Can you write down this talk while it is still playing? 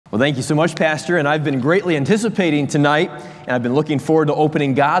Well, thank you so much, Pastor, and I've been greatly anticipating tonight, and I've been looking forward to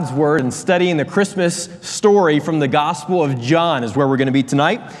opening God's Word and studying the Christmas story from the Gospel of John is where we're going to be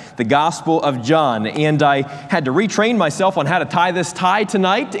tonight, the Gospel of John. And I had to retrain myself on how to tie this tie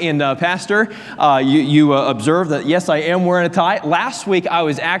tonight, and Pastor, you observed that, yes, I am wearing a tie. Last week, I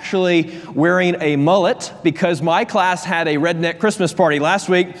was actually wearing a mullet because my class had a redneck Christmas party last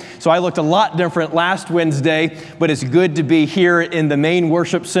week, so I looked a lot different last Wednesday, but it's good to be here in the main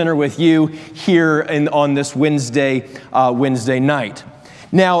worship center with you here on this Wednesday night.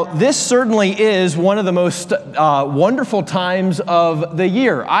 Now, this certainly is one of the most wonderful times of the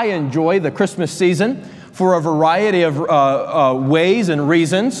year. I enjoy the Christmas season for a variety of ways and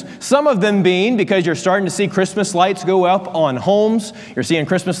reasons. Some of them being because you're starting to see Christmas lights go up on homes. You're seeing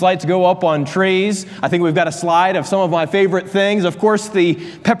Christmas lights go up on trees. I think we've got a slide of some of my favorite things. Of course, the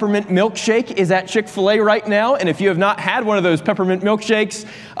peppermint milkshake is at Chick-fil-A right now. And if you have not had one of those peppermint milkshakes,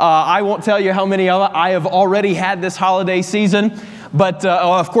 I won't tell you how many I have already had this holiday season. But,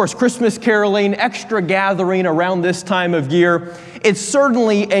 of course, Christmas caroling, extra gathering around this time of year. It's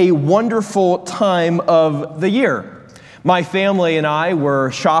certainly a wonderful time of the year. My family and I were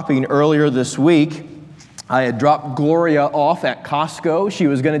shopping earlier this week. I had dropped Gloria off at Costco. She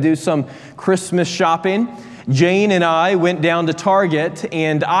was going to do some Christmas shopping. Jane and I went down to Target,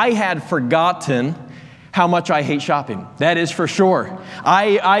 and I had forgotten how much I hate shopping. That is for sure.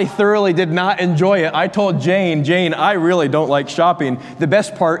 I thoroughly did not enjoy it. I told Jane, I really don't like shopping. The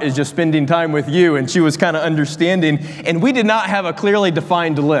best part is just spending time with you. And she was kind of understanding. And we did not have a clearly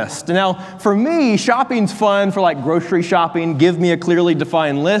defined list. Now, for me, shopping's fun for like grocery shopping. Give me a clearly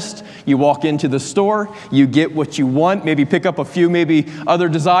defined list. You walk into the store, you get what you want, maybe pick up a few, maybe other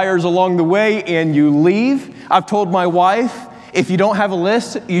desires along the way, and you leave. I've told my wife, if you don't have a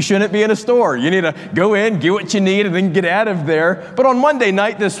list, you shouldn't be in a store. You need to go in, get what you need, and then get out of there. But on Monday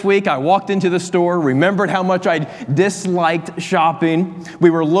night this week, I walked into the store, remembered how much I disliked shopping.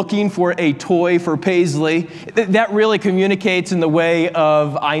 We were looking for a toy for Paisley. That really communicates in the way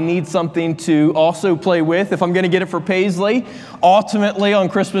of I need something to also play with if I'm going to get it for Paisley. Ultimately, on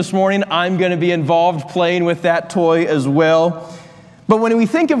Christmas morning, I'm going to be involved playing with that toy as well. But when we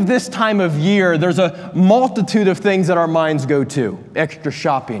think of this time of year, there's a multitude of things that our minds go to. Extra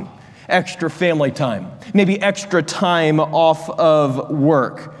shopping, extra family time, maybe extra time off of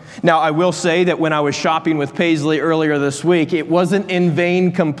work. Now, I will say that when I was shopping with Paisley earlier this week, it wasn't in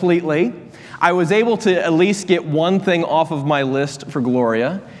vain completely. I was able to at least get one thing off of my list for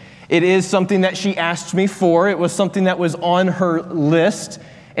Gloria. It is something that she asked me for. It was something that was on her list.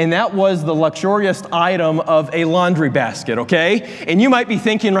 And that was the luxurious item of a laundry basket, okay? And you might be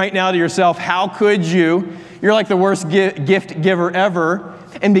thinking right now to yourself, how could you? You're like the worst gift giver ever.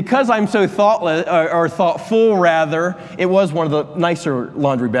 And because I'm so thoughtful rather, it was one of the nicer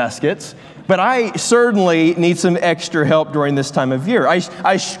laundry baskets. But I certainly need some extra help during this time of year.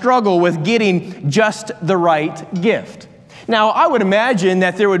 I struggle with getting just the right gift. Now, I would imagine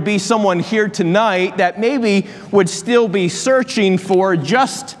that there would be someone here tonight that maybe would still be searching for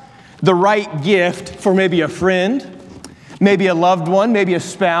just the right gift for maybe a friend, maybe a loved one, maybe a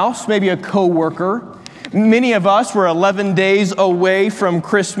spouse, maybe a coworker. Many of us were 11 days away from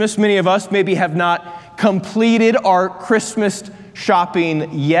Christmas. Many of us maybe have not completed our Christmas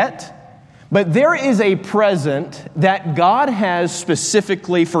shopping yet. But there is a present that God has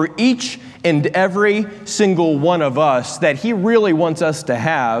specifically for each and every single one of us that He really wants us to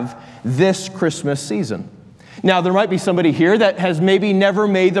have this Christmas season. Now, there might be somebody here that has maybe never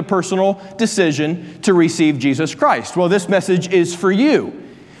made the personal decision to receive Jesus Christ. Well, this message is for you.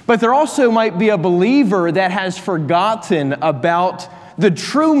 But there also might be a believer that has forgotten about the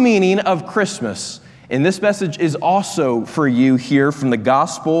true meaning of Christmas. And this message is also for you here from the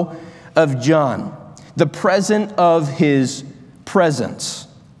Gospel of John, the present of His presence.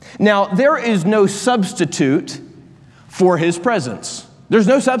 Now, there is no substitute for His presence. There's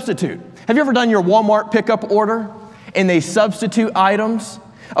no substitute. Have you ever done your Walmart pickup order and they substitute items?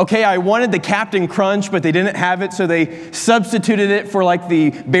 Okay, I wanted the Captain Crunch, but they didn't have it, so they substituted it for like the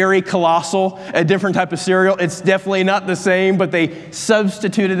Berry Colossal, a different type of cereal. It's definitely not the same, but they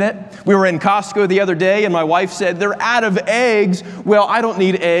substituted it. We were in Costco the other day, and my wife said, they're out of eggs. Well, I don't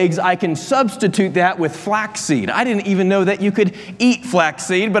need eggs. I can substitute that with flaxseed. I didn't even know that you could eat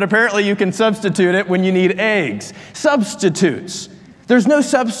flaxseed, but apparently you can substitute it when you need eggs. Substitutes. There's no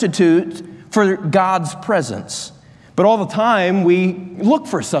substitute for God's presence. But all the time, we look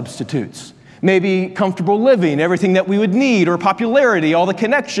for substitutes. Maybe comfortable living, everything that we would need, or popularity, all the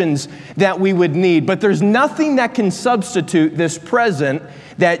connections that we would need. But there's nothing that can substitute this present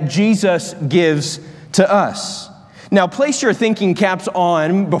that Jesus gives to us. Now, place your thinking caps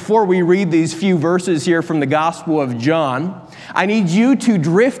on before we read these few verses here from the Gospel of John. I need you to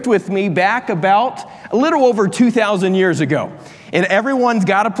drift with me back about a little over 2,000 years ago. And everyone's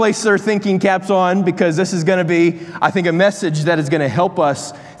got to place their thinking caps on because this is going to be, I think, a message that is going to help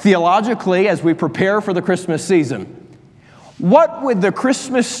us theologically as we prepare for the Christmas season. What would the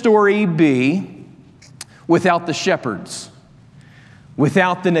Christmas story be without the shepherds,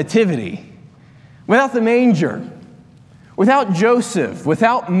 without the nativity, without the manger, without Joseph,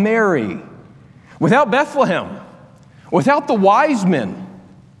 without Mary, without Bethlehem, without the wise men,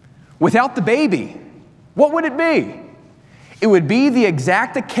 without the baby? What would it be? It would be the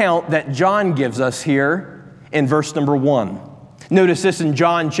exact account that John gives us here in verse number 1. Notice this in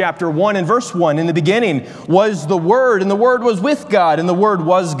John chapter 1 and verse 1. In the beginning was the Word, and the Word was with God, and the Word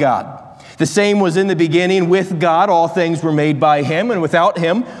was God. The same was in the beginning with God. All things were made by Him, and without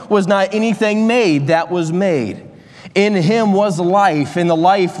Him was not anything made that was made. In Him was life, and the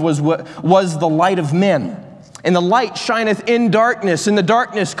life was the light of men. And the light shineth in darkness, and the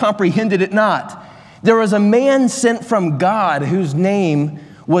darkness comprehended it not. There was a man sent from God whose name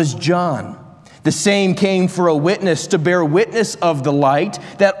was John. The same came for a witness, to bear witness of the light,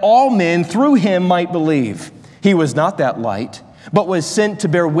 that all men through him might believe. He was not that light, but was sent to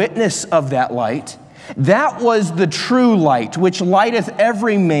bear witness of that light. That was the true light, which lighteth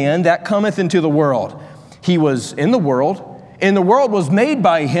every man that cometh into the world. He was in the world, and the world was made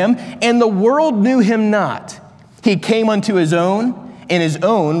by him, and the world knew him not. He came unto his own, and his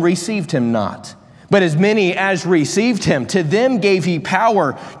own received him not. But as many as received him, to them gave he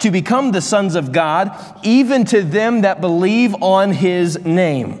power to become the sons of God, even to them that believe on his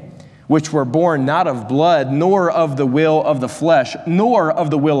name, which were born not of blood, nor of the will of the flesh, nor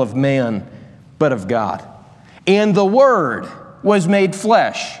of the will of man, but of God. And the Word was made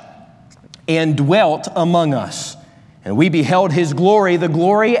flesh and dwelt among us. And we beheld his glory, the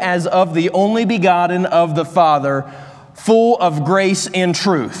glory as of the only begotten of the Father, full of grace and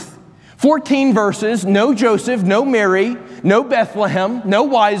truth. 14 verses, no Joseph, no Mary, no Bethlehem, no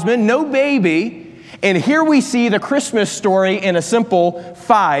wise men, no baby. And here we see the Christmas story in a simple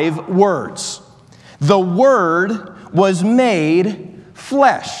 5 words. The Word was made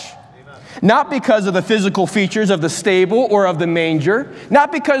flesh. Not because of the physical features of the stable or of the manger,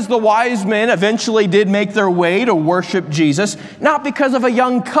 not because the wise men eventually did make their way to worship Jesus, not because of a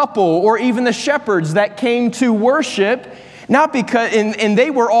young couple or even the shepherds that came to worship. Not because, and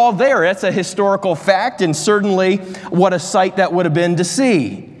they were all there. That's a historical fact, and certainly what a sight that would have been to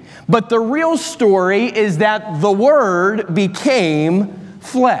see. But the real story is that the Word became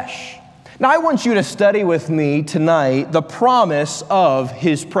flesh. Now, I want you to study with me tonight the promise of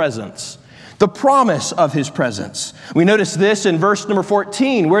His presence. The promise of His presence. We notice this in verse number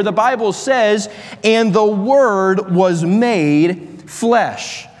 14, where the Bible says, "And the Word was made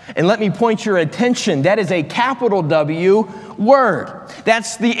flesh." And let me point your attention, that is a capital W word.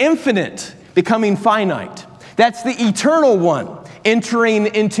 That's the infinite becoming finite. That's the eternal one entering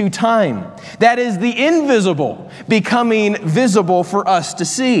into time. That is the invisible becoming visible for us to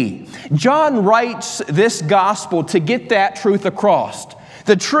see. John writes this gospel to get that truth across.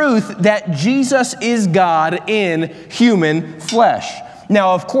 The truth that Jesus is God in human flesh.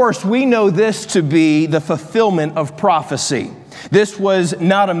 Now, of course, we know this to be the fulfillment of prophecy. This was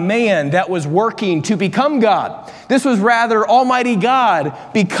not a man that was working to become God. This was rather Almighty God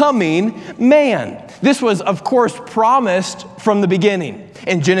becoming man. This was, of course, promised from the beginning.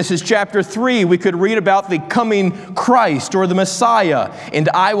 In Genesis chapter 3, we could read about the coming Christ or the Messiah. "And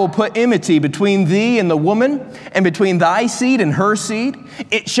I will put enmity between thee and the woman, and between thy seed and her seed.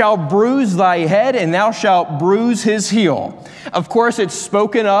 It shall bruise thy head, and thou shalt bruise his heel." Of course, it's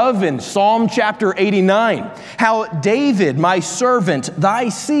spoken of in Psalm chapter 89, how David, my servant, thy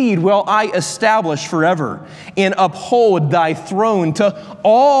seed will I establish forever, and uphold thy throne to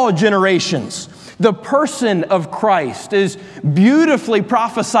all generations. The person of Christ is beautifully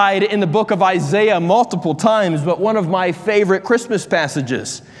prophesied in the book of Isaiah multiple times, but one of my favorite Christmas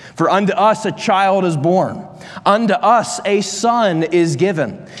passages. "For unto us a child is born, unto us a son is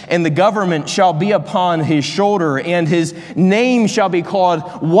given, and the government shall be upon his shoulder, and his name shall be called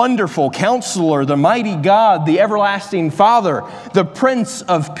Wonderful Counselor, the Mighty God, the Everlasting Father, the Prince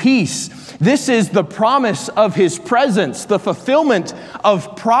of Peace." This is the promise of His presence, the fulfillment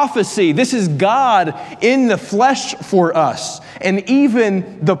of prophecy. This is God in the flesh for us. And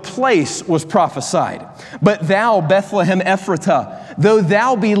even the place was prophesied. "But thou, Bethlehem Ephratah, though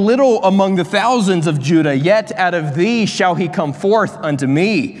thou be little among the thousands of Judah, yet out of thee shall he come forth unto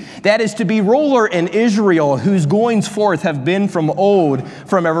me. That is to be ruler in Israel, whose goings forth have been from old,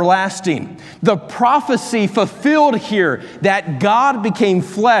 from everlasting. The prophecy fulfilled here that God became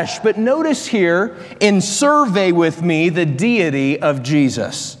flesh. But notice here, and survey with me the deity of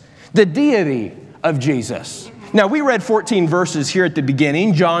Jesus. The deity of Jesus. Now, we read 14 verses here at the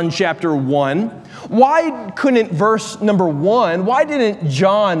beginning, John chapter 1. Why couldn't verse number 1, why didn't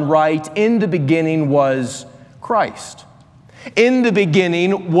John write, in the beginning was Christ? In the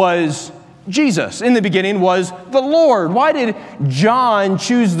beginning was Jesus. In the beginning was the Lord. Why did John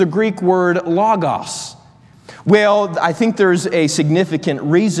choose the Greek word logos? Well, I think there's a significant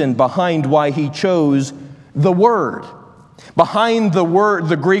reason behind why he chose the word. Behind the word,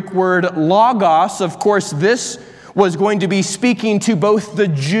 the Greek word logos, of course, this was going to be speaking to both the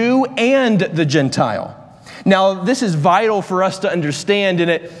Jew and the Gentile. Now, this is vital for us to understand, and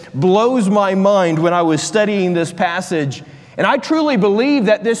it blows my mind when I was studying this passage. And I truly believe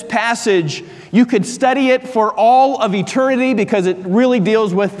that this passage, you could study it for all of eternity because it really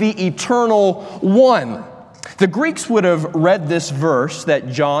deals with the eternal one. The Greeks would have read this verse that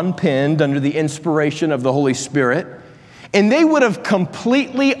John penned under the inspiration of the Holy Spirit, and they would have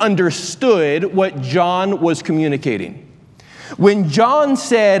completely understood what John was communicating. When John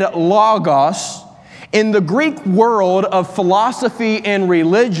said logos, in the Greek world of philosophy and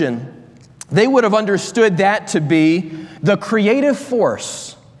religion, they would have understood that to be the creative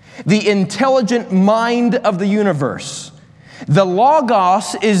force, the intelligent mind of the universe. The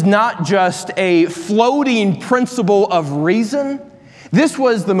logos is not just a floating principle of reason. This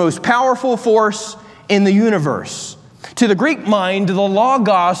was the most powerful force in the universe. To the Greek mind, the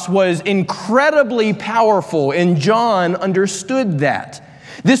logos was incredibly powerful, and John understood that.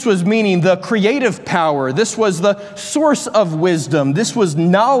 This was meaning the creative power. This was the source of wisdom. This was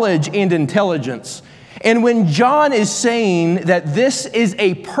knowledge and intelligence. And when John is saying that this is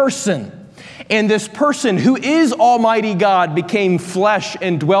a person, and this person who is Almighty God became flesh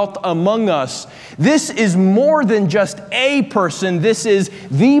and dwelt among us, this is more than just a person. This is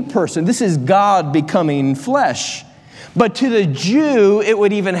the person. This is God becoming flesh. But to the Jew, it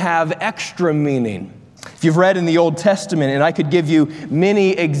would even have extra meaning. If you've read in the Old Testament, and I could give you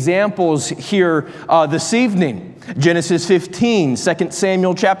many examples here this evening, Genesis 15, 2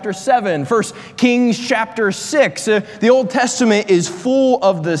 Samuel chapter 7, 1 Kings chapter 6. The Old Testament is full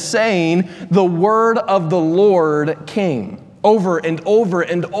of the saying, the word of the Lord came. Over and over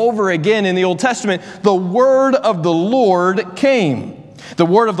and over again in the Old Testament, the word of the Lord came. The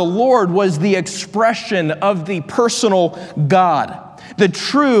word of the Lord was the expression of the personal God, the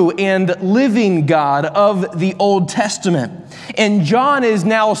true and living God of the Old Testament. And John is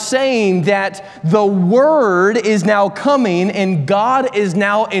now saying that the Word is now coming and God is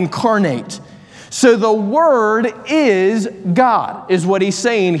now incarnate. So the Word is God, is what he's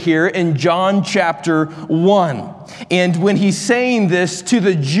saying here in John chapter 1. And when he's saying this to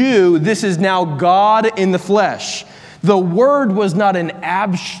the Jew, this is now God in the flesh. The Word was not an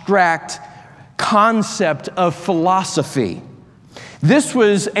abstract concept of philosophy. This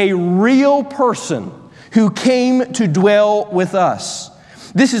was a real person who came to dwell with us.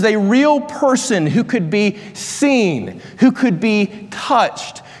 This is a real person who could be seen, who could be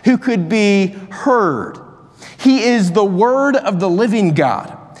touched, who could be heard. He is the Word of the living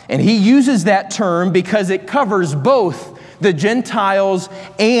God. And he uses that term because it covers both the Gentiles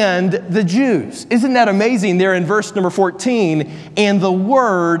and the Jews. Isn't that amazing there in verse number 14? And the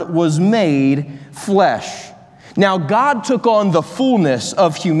Word was made flesh. Now, God took on the fullness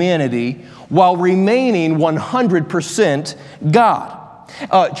of humanity while remaining 100% God.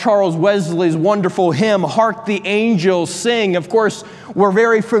 Charles Wesley's wonderful hymn, Hark the Angels Sing. Of course, we're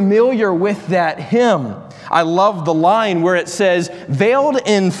very familiar with that hymn. I love the line where it says, veiled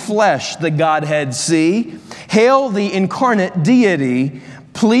in flesh the Godhead see, hail the incarnate deity,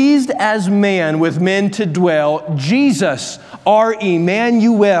 pleased as man with men to dwell, Jesus our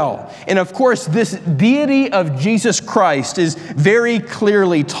Emmanuel. And of course, this deity of Jesus Christ is very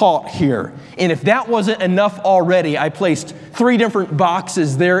clearly taught here. And if that wasn't enough already, I placed 3 different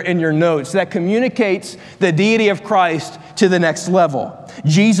boxes there in your notes that communicates the deity of Christ to the next level.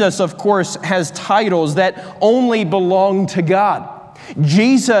 Jesus, of course, has titles that only belong to God.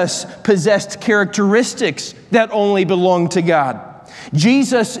 Jesus possessed characteristics that only belong to God.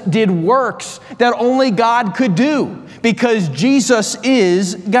 Jesus did works that only God could do because Jesus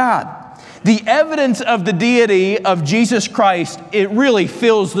is God. The evidence of the deity of Jesus Christ, it really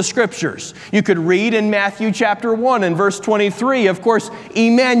fills the Scriptures. You could read in Matthew chapter 1 and verse 23, of course,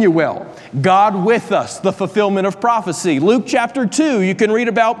 Emmanuel, God with us, the fulfillment of prophecy. Luke chapter 2, you can read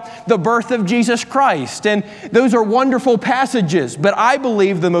about the birth of Jesus Christ. And those are wonderful passages. But I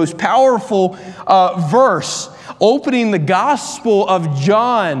believe the most powerful verse opening the Gospel of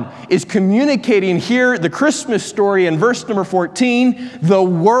John is communicating here the Christmas story in verse number 14. The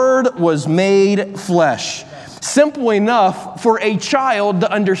Word was made flesh. Simple enough for a child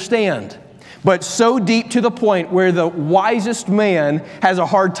to understand, but so deep to the point where the wisest man has a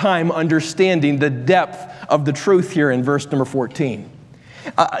hard time understanding the depth of the truth here in verse number 14.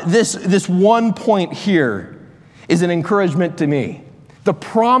 This one point here is an encouragement to me. The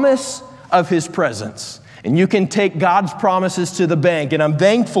promise of His presence. And you can take God's promises to the bank. And I'm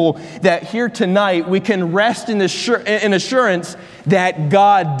thankful that here tonight we can rest in assurance that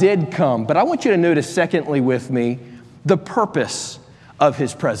God did come. But I want you to notice, secondly, with me, the purpose of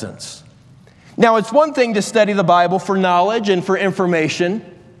His presence. Now, it's one thing to study the Bible for knowledge and for information,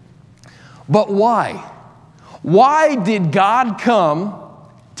 but why? Why did God come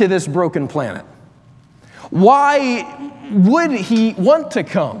to this broken planet? Why would He want to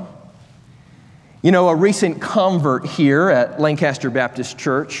come? You know, a recent convert here at Lancaster Baptist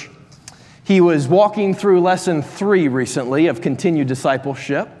Church, he was walking through lesson 3 recently of continued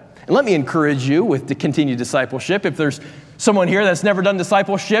discipleship. And let me encourage you with the continued discipleship. If there's someone here that's never done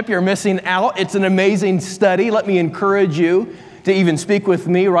discipleship, you're missing out. It's an amazing study. Let me encourage you to even speak with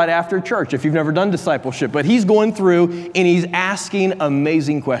me right after church if you've never done discipleship. But he's going through and he's asking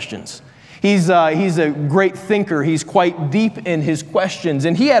amazing questions. He's a great thinker. He's quite deep in his questions.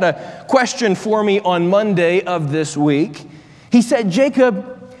 And he had a question for me on Monday of this week. He said,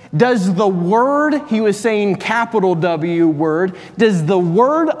 Jacob, does the word, he was saying capital W word, does the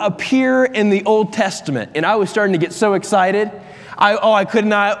word appear in the Old Testament? And I was starting to get so excited. I could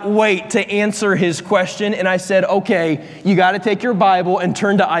not wait to answer his question. And I said, okay, you got to take your Bible and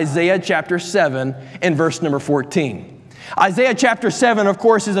turn to Isaiah chapter 7 and verse number 14. Isaiah chapter 7, of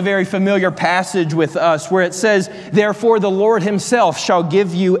course, is a very familiar passage with us where it says, therefore the Lord Himself shall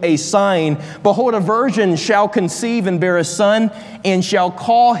give you a sign. Behold, a virgin shall conceive and bear a son and shall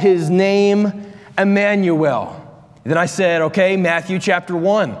call His name Emmanuel. Then I said, okay, Matthew chapter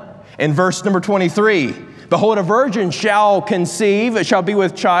 1 and verse number 23. Behold, a virgin shall conceive, shall be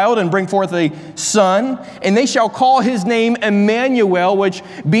with child, and bring forth a son, and they shall call His name Emmanuel, which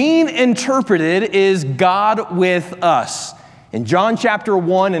being interpreted is God with us. In John chapter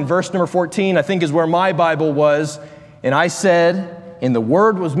 1 and verse number 14, I think is where my Bible was, and I said, and the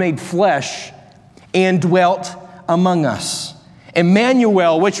Word was made flesh and dwelt among us.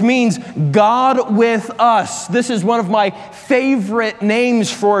 Emmanuel, which means God with us. This is one of my favorite names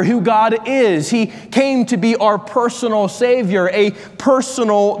for who God is. He came to be our personal Savior, a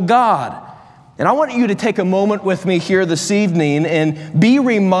personal God. And I want you to take a moment with me here this evening and be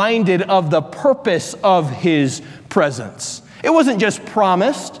reminded of the purpose of His presence. It wasn't just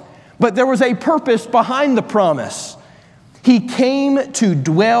promised, but there was a purpose behind the promise. He came to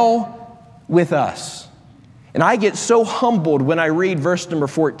dwell with us. And I get so humbled when I read verse number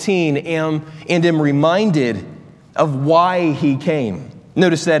 14 and am reminded of why He came.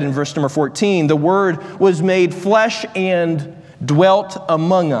 Notice that in verse number 14, the Word was made flesh and dwelt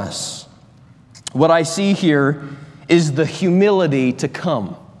among us. What I see here is the humility to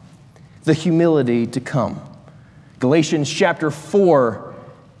come. The humility to come. Galatians chapter 4,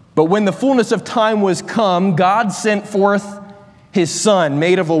 but when the fullness of time was come, God sent forth His Son,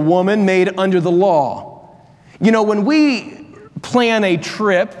 made of a woman, made under the law. You know, when we plan a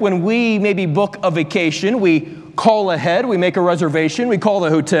trip, when we maybe book a vacation, we call ahead, we make a reservation, we call the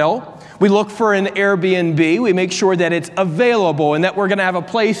hotel, we look for an Airbnb, we make sure that it's available and that we're going to have a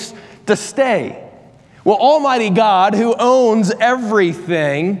place to stay. Well, Almighty God, who owns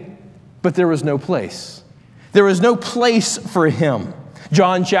everything, but there was no place. There was no place for Him.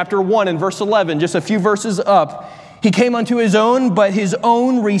 John chapter 1 and verse 11, just a few verses up, He came unto His own, but His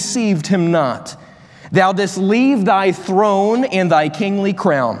own received Him not. Thou didst leave thy throne and thy kingly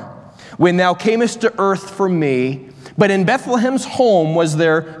crown, when thou camest to earth for me, but in Bethlehem's home was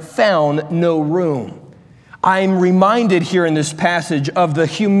there found no room. I'm reminded here in this passage of the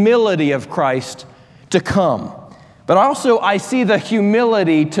humility of Christ to come. But also I see the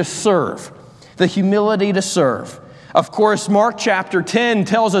humility to serve. The humility to serve. Of course, Mark chapter 10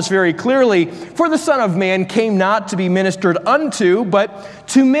 tells us very clearly, "For the Son of Man came not to be ministered unto, but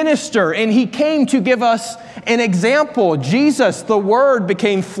to minister." And he came to give us an example. Jesus, the Word,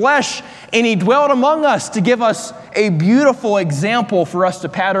 became flesh, and he dwelt among us to give us a beautiful example for us to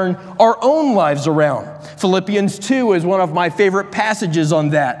pattern our own lives around. Philippians 2 is one of my favorite passages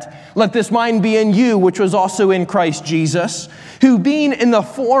on that. "Let this mind be in you, which was also in Christ Jesus, who being in the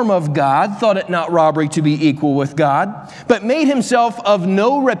form of God, thought it not robbery to be equal with God, but made himself of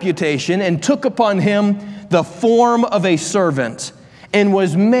no reputation, and took upon him the form of a servant, and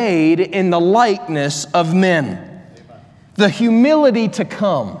was made in the likeness of men." The humility to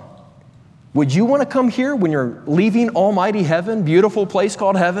come. Would you want to come here when you're leaving almighty heaven, beautiful place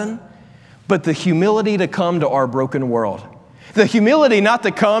called heaven? But the humility to come to our broken world. The humility not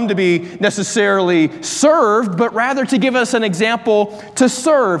to come to be necessarily served, but rather to give us an example to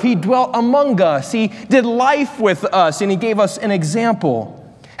serve. He dwelt among us. He did life with us, and he gave us an example.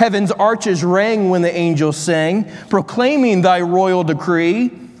 Heaven's arches rang when the angels sang, proclaiming thy royal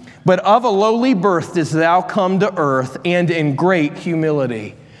decree. But of a lowly birth didst thou come to earth, and in great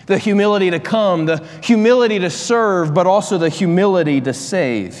humility. The humility to come, the humility to serve, but also the humility to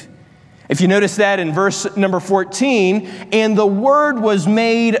save. If you notice that in verse number 14, "And the Word was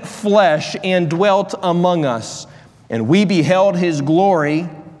made flesh and dwelt among us, and we beheld his glory,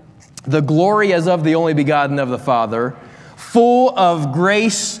 the glory as of the only begotten of the Father, full of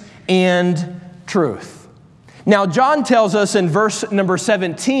grace and truth." Now, John tells us in verse number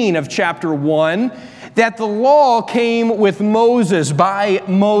 17 of chapter 1 that the law came with Moses, by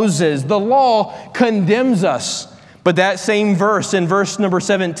Moses. The law condemns us. But that same verse, in verse number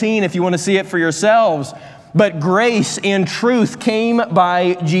 17, if you want to see it for yourselves, "But grace and truth came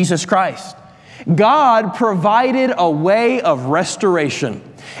by Jesus Christ." God provided a way of restoration.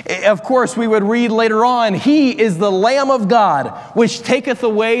 Of course, we would read later on, "He is the Lamb of God, which taketh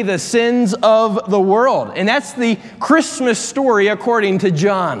away the sins of the world." And that's the Christmas story according to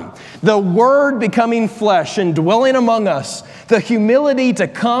John. The Word becoming flesh and dwelling among us. The humility to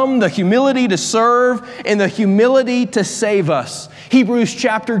come, the humility to serve, and the humility to save us. Hebrews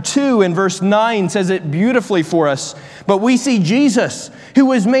chapter 2 and verse 9 says it beautifully for us. "But we see Jesus, who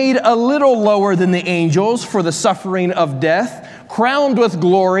was made a little lower than the angels for the suffering of death, crowned with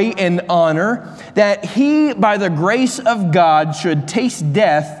glory and honor, that he by the grace of God should taste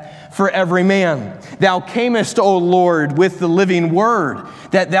death for every man. Thou camest, O Lord, with the living word,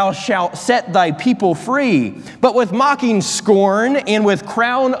 that thou shalt set thy people free. But with mocking scorn and with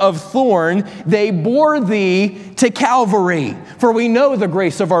crown of thorn they bore thee to Calvary. For we know the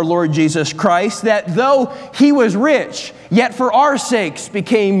grace of our Lord Jesus Christ, that though he was rich, yet for our sakes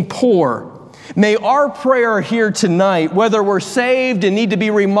became poor." May our prayer here tonight, whether we're saved and need to be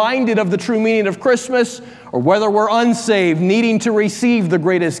reminded of the true meaning of Christmas, or whether we're unsaved, needing to receive the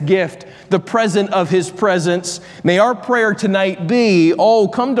greatest gift, the present of his presence, may our prayer tonight be, "Oh,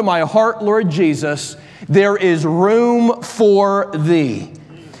 come to my heart, Lord Jesus. There is room for thee."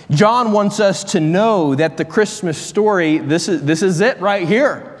 John wants us to know that the Christmas story, this is it right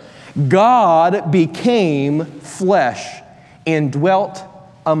here. God became flesh and dwelt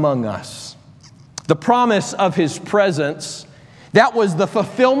among us. The promise of his presence, that was the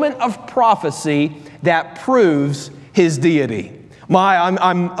fulfillment of prophecy that proves his deity.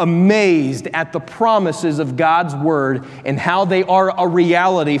 I'm amazed at the promises of God's word and how they are a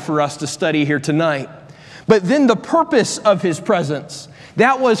reality for us to study here tonight. But then the purpose of his presence,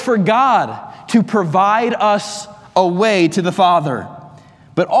 that was for God to provide us a way to the Father.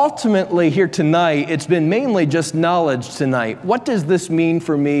 But ultimately here tonight, it's been mainly just knowledge tonight. What does this mean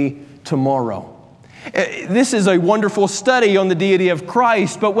for me tomorrow? This is a wonderful study on the deity of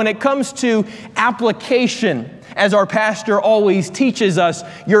Christ, but when it comes to application, as our pastor always teaches us,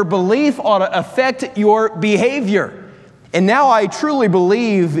 your belief ought to affect your behavior. And now I truly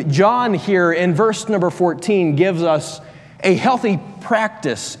believe John here in verse number 14 gives us a healthy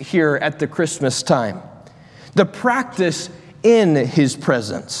practice here at the Christmas time. The practice in his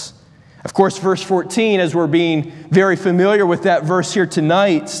presence. Of course, verse 14, as we're being very familiar with that verse here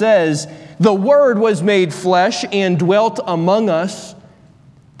tonight, says, "The Word was made flesh and dwelt among us."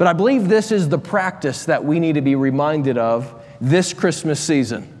 But I believe this is the practice that we need to be reminded of this Christmas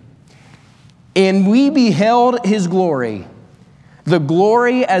season. "And we beheld his glory, the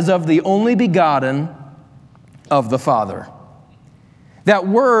glory as of the only begotten of the Father." That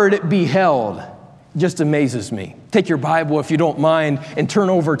word beheld just amazes me. Take your Bible, if you don't mind, and turn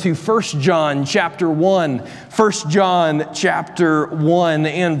over to 1 John chapter 1. 1 John chapter 1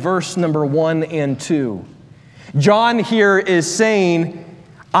 and verse number 1 and 2. John here is saying,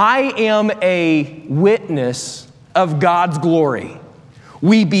 "I am a witness of God's glory.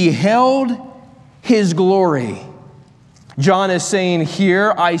 We beheld His glory. John is saying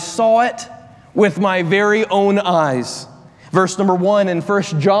here, I saw it with my very own eyes. Verse number 1 in 1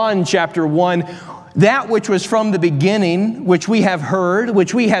 John chapter 1, that which was from the beginning, which we have heard,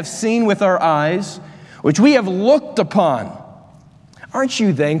 which we have seen with our eyes, which we have looked upon. Aren't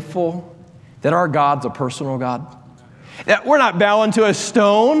you thankful that our God's a personal God? That we're not bowing to a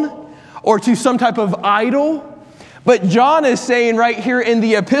stone or to some type of idol. But John is saying right here in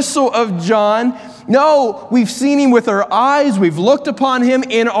the epistle of John, no, we've seen Him with our eyes, we've looked upon Him,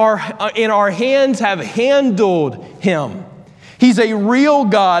 in our hands have handled Him. He's a real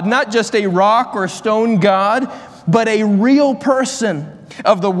God, not just a rock or stone God, but a real person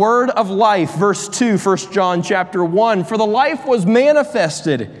of the word of life. Verse 2, 1 John chapter 1, for the life was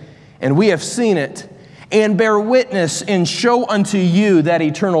manifested, and we have seen it, and bear witness and show unto you that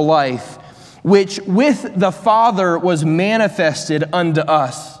eternal life, which with the Father was manifested unto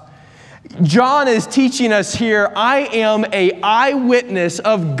us. John is teaching us here, I am an eyewitness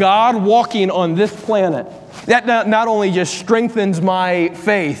of God walking on this planet. That not only just strengthens my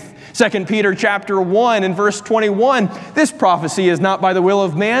faith. 2 Peter chapter 1 and verse 21, this prophecy is not by the will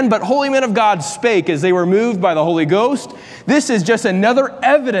of man, but holy men of God spake as they were moved by the Holy Ghost. This is just another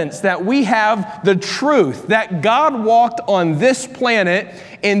evidence that we have the truth, that God walked on this planet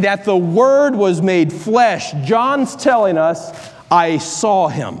and that the Word was made flesh. John's telling us, I saw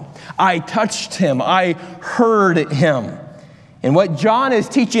Him, I touched Him, I heard Him. And what John is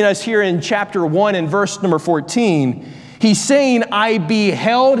teaching us here in chapter 1 and verse number 14, he's saying, I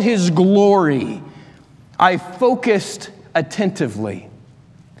beheld His glory. I focused attentively.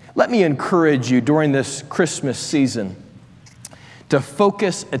 Let me encourage you during this Christmas season to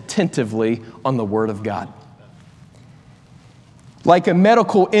focus attentively on the Word of God. Like a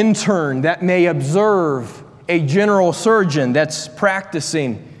medical intern that may observe a general surgeon that's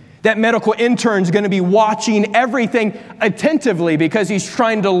practicing, that medical intern is going to be watching everything attentively because he's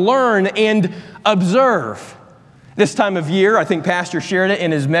trying to learn and observe. This time of year, I think Pastor shared it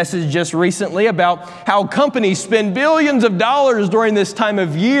in his message just recently about how companies spend billions of dollars during this time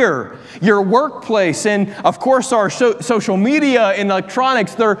of year. Your workplace and, of course, our social media and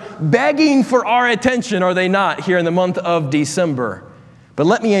electronics, they're begging for our attention, are they not, here in the month of December? But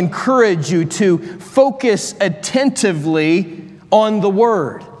let me encourage you to focus attentively on the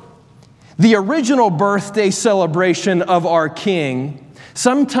Word. The original birthday celebration of our King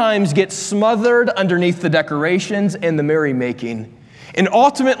sometimes gets smothered underneath the decorations and the merrymaking. And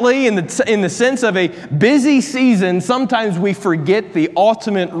ultimately, in the sense of a busy season, sometimes we forget the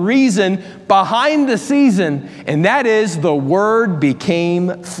ultimate reason behind the season, and that is the Word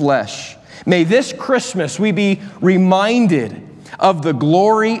became flesh. May this Christmas we be reminded of the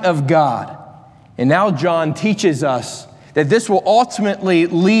glory of God. And now John teaches us that this will ultimately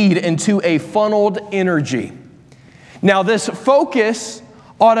lead into a funneled energy. Now, this focus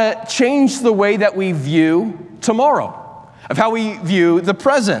ought to change the way that we view tomorrow, of how we view the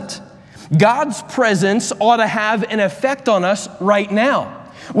present. God's presence ought to have an effect on us right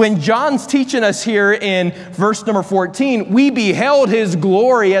now. When John's teaching us here in verse number 14, we beheld His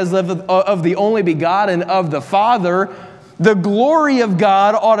glory as of the only begotten of the Father. The glory of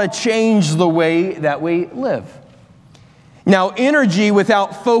God ought to change the way that we live. Now, energy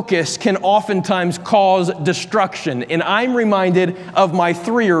without focus can oftentimes cause destruction. And I'm reminded of my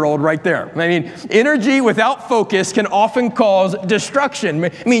 3-year-old right there. I mean, energy without focus can often cause destruction.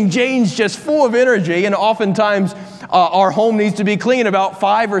 I mean, Jane's just full of energy, and oftentimes our home needs to be cleaned about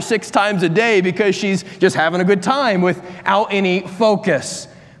 5 or 6 times a day because she's just having a good time without any focus.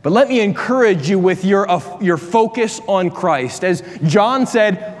 But let me encourage you with your focus on Christ. As John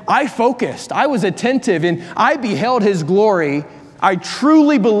said, I focused, I was attentive, and I beheld His glory. I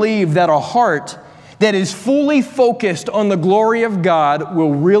truly believe that a heart that is fully focused on the glory of God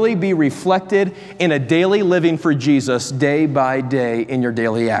will really be reflected in a daily living for Jesus day by day in your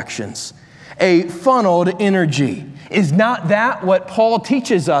daily actions. A funneled energy. Is not that what Paul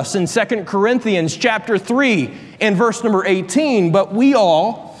teaches us in 2 Corinthians chapter 3 and verse number 18? But we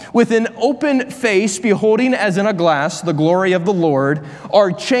all, with an open face, beholding as in a glass the glory of the Lord,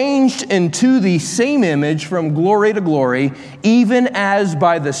 are changed into the same image from glory to glory, even as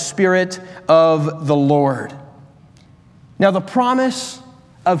by the Spirit of the Lord. Now, the promise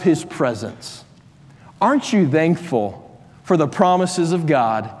of His presence. Aren't you thankful for the promises of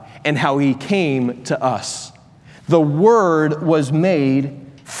God and how He came to us? The Word was made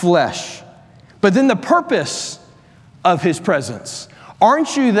flesh. But then the purpose of His presence.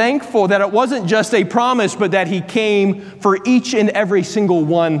 Aren't you thankful that it wasn't just a promise, but that He came for each and every single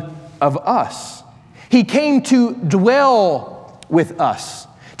one of us? He came to dwell with us,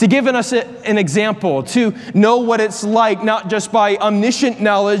 to give us an example, to know what it's like, not just by omniscient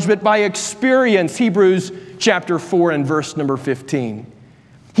knowledge, but by experience. Hebrews chapter 4 and verse number 15.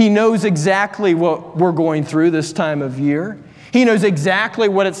 He knows exactly what we're going through this time of year. He knows exactly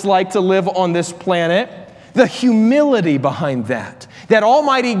what it's like to live on this planet. The humility behind that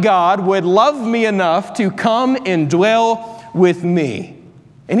Almighty God would love me enough to come and dwell with me.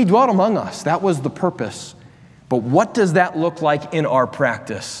 And He dwelt among us. That was the purpose. But what does that look like in our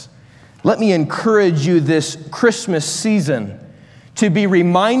practice? Let me encourage you this Christmas season to be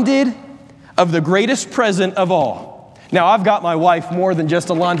reminded of the greatest present of all. Now, I've got my wife more than just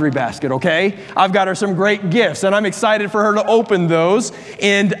a laundry basket, okay? I've got her some great gifts, and I'm excited for her to open those.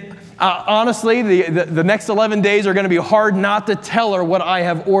 And honestly, the next 11 days are going to be hard not to tell her what I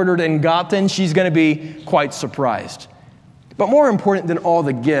have ordered and gotten. She's going to be quite surprised. But more important than all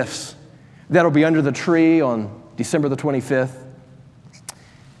the gifts that'll be under the tree on December the 25th,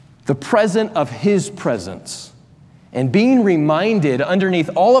 the present of His presence, and being reminded underneath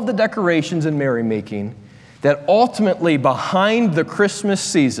all of the decorations and merrymaking that ultimately behind the Christmas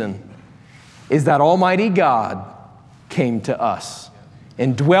season is that Almighty God came to us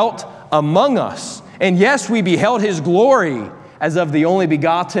and dwelt among us. And yes, we beheld His glory as of the only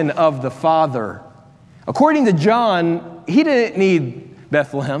begotten of the Father. According to John, He didn't need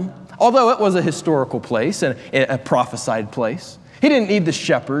Bethlehem, although it was a historical place and a prophesied place. He didn't need the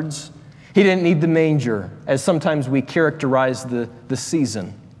shepherds. He didn't need the manger, as sometimes we characterize the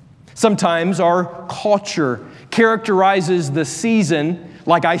season. Sometimes our culture characterizes the season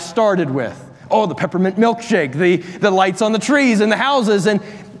like I started with. Oh, the peppermint milkshake, the lights on the trees and the houses. And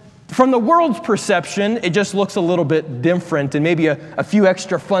from the world's perception, it just looks a little bit different and maybe a few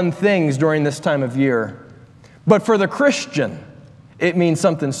extra fun things during this time of year. But for the Christian, it means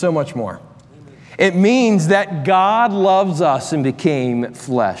something so much more. It means that God loves us and became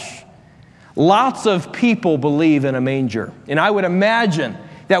flesh. Lots of people believe in a manger. And I would imagine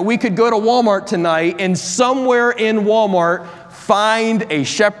that we could go to Walmart tonight and somewhere in Walmart find a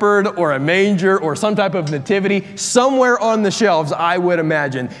shepherd or a manger or some type of nativity somewhere on the shelves, I would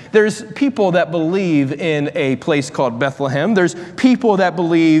imagine. There's people that believe in a place called Bethlehem. There's people that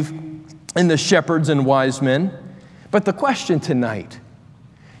believe in the shepherds and wise men. But the question tonight,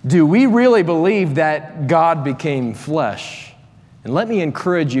 do we really believe that God became flesh? And let me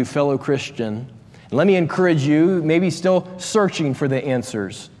encourage you, fellow Christian, and let me encourage you, maybe still searching for the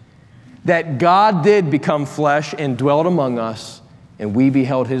answers, that God did become flesh and dwelt among us, and we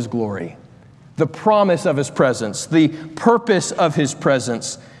beheld His glory. The promise of His presence, the purpose of His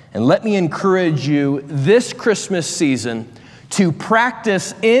presence. And let me encourage you this Christmas season to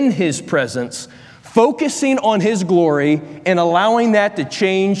practice in His presence, focusing on His glory and allowing that to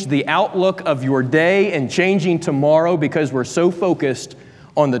change the outlook of your day and changing tomorrow because we're so focused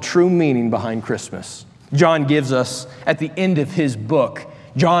on the true meaning behind Christmas. John gives us at the end of his book,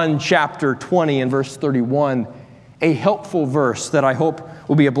 John chapter 20 and verse 31, a helpful verse that I hope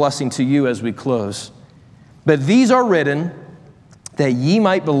will be a blessing to you as we close. But these are written that ye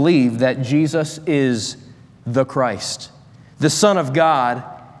might believe that Jesus is the Christ, the Son of God,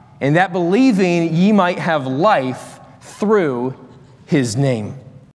 and that believing ye might have life through His name.